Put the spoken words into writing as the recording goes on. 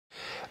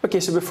Okay,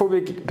 so before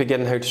we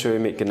begin how to show you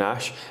make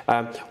ganache,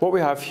 what we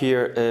have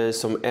here is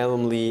some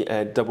Elm Lee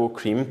double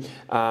cream,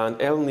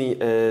 and Elm Lee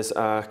is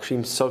a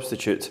cream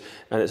substitute,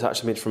 and it's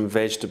actually made from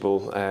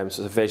vegetable, so it's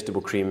a vegetable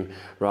cream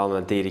rather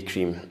than a dairy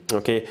cream,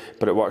 okay,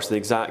 but it works the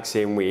exact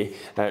same way.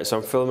 So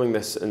I'm filming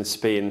this in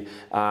Spain,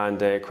 and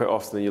quite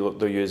often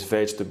they'll use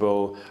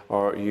vegetable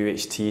or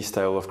UHT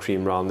style of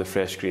cream rather than the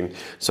fresh cream,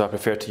 so I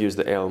prefer to use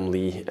the Elm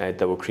Lee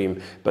double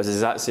cream, but it's the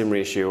exact same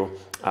ratio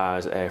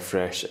as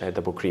fresh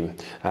double cream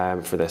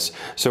for this.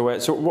 So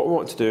what we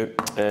want to do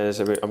is,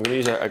 I'm going to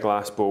use a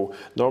glass bowl.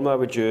 Normally I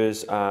would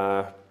use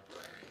a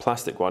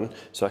plastic one,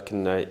 so I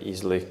can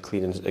easily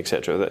clean and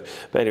etc. with it.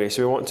 But anyway,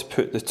 so we want to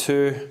put the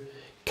 2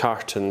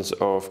 cartons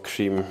of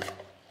cream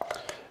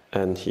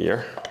in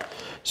here.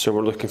 So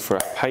we're looking for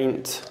a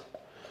pint,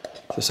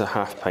 this is a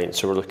half pint,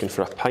 so we're looking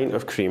for a pint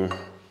of cream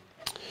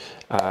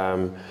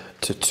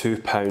to 2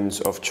 pounds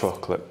of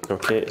chocolate.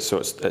 Okay, so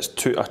it's a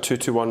 2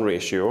 to 1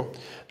 ratio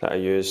that I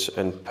use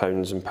in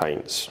pounds and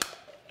pints.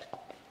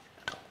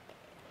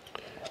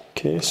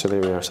 Okay, so there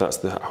we are, so that's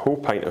the whole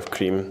pint of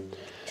cream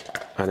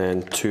and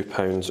then 2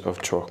 pounds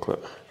of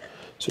chocolate.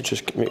 So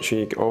just make sure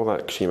you get all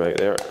that cream out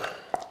there.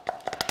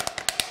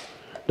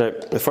 Now,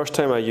 the first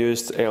time I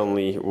used Elm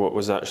Lee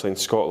was actually in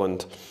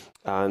Scotland,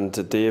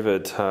 and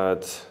David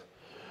thought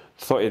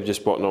he'd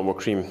just bought normal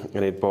cream,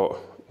 and he'd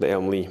bought the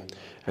Elm Lee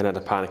and had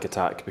a panic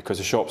attack because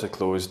the shops had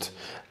closed,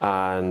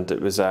 and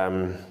it was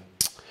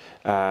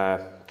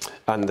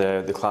and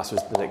the class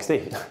was the next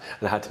day,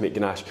 and I had to make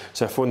ganache.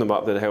 So I phoned them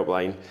up, did a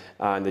helpline,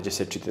 and they just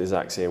said treat it the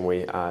exact same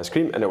way as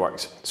cream, and it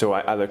works. So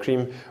either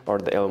cream or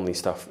the Elm Lee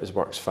stuff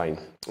works fine.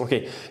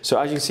 Okay, so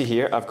as you can see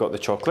here, I've got the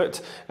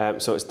chocolate.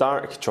 So it's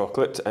dark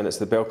chocolate, and it's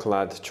the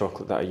Belcolad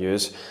chocolate that I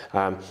use.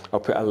 I'll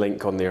put a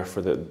link on there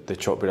for the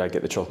chocolate where I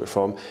get the chocolate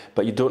from,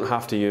 but you don't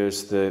have to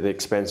use the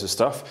expensive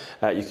stuff.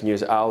 You can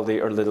use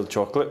Aldi or Lidl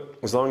chocolate,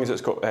 as long as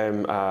it's got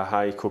a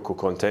high cocoa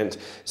content.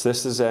 So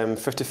this is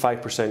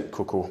 55%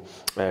 cocoa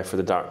for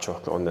the dark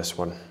chocolate on this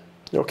one.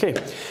 Okay,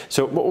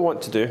 so what we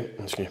want to do,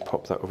 I'm just going to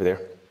pop that over there,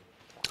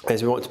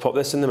 is we want to pop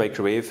this in the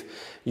microwave,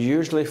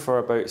 usually for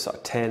about sort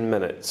of 10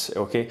 minutes,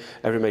 okay?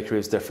 Every microwave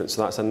is different,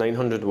 so that's a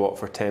 900 watt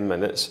for 10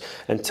 minutes,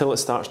 until it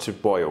starts to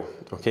boil,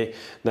 okay?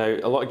 Now,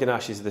 a lot of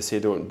ganaches, they say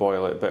don't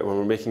boil it, but when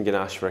we're making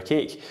ganache for a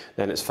cake,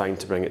 then it's fine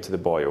to bring it to the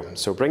boil.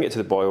 So bring it to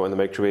the boil in the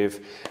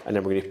microwave, and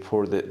then we're going to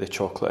pour the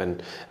chocolate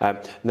in.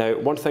 Now,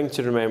 one thing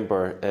to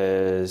remember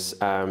is,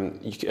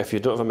 if you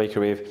don't have a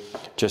microwave,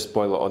 just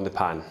boil it on the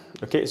pan,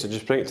 okay? So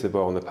just bring it to the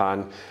boil on the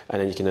pan,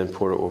 and then you can then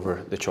pour it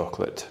over the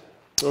chocolate.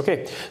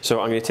 Okay,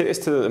 so I'm going to take this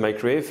to the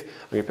microwave,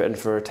 I'm going to put it in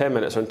for 10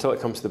 minutes or until it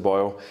comes to the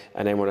boil,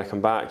 and then when I come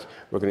back,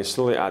 we're going to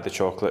slowly add the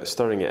chocolate,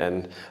 stirring it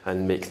in,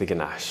 and make the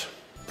ganache.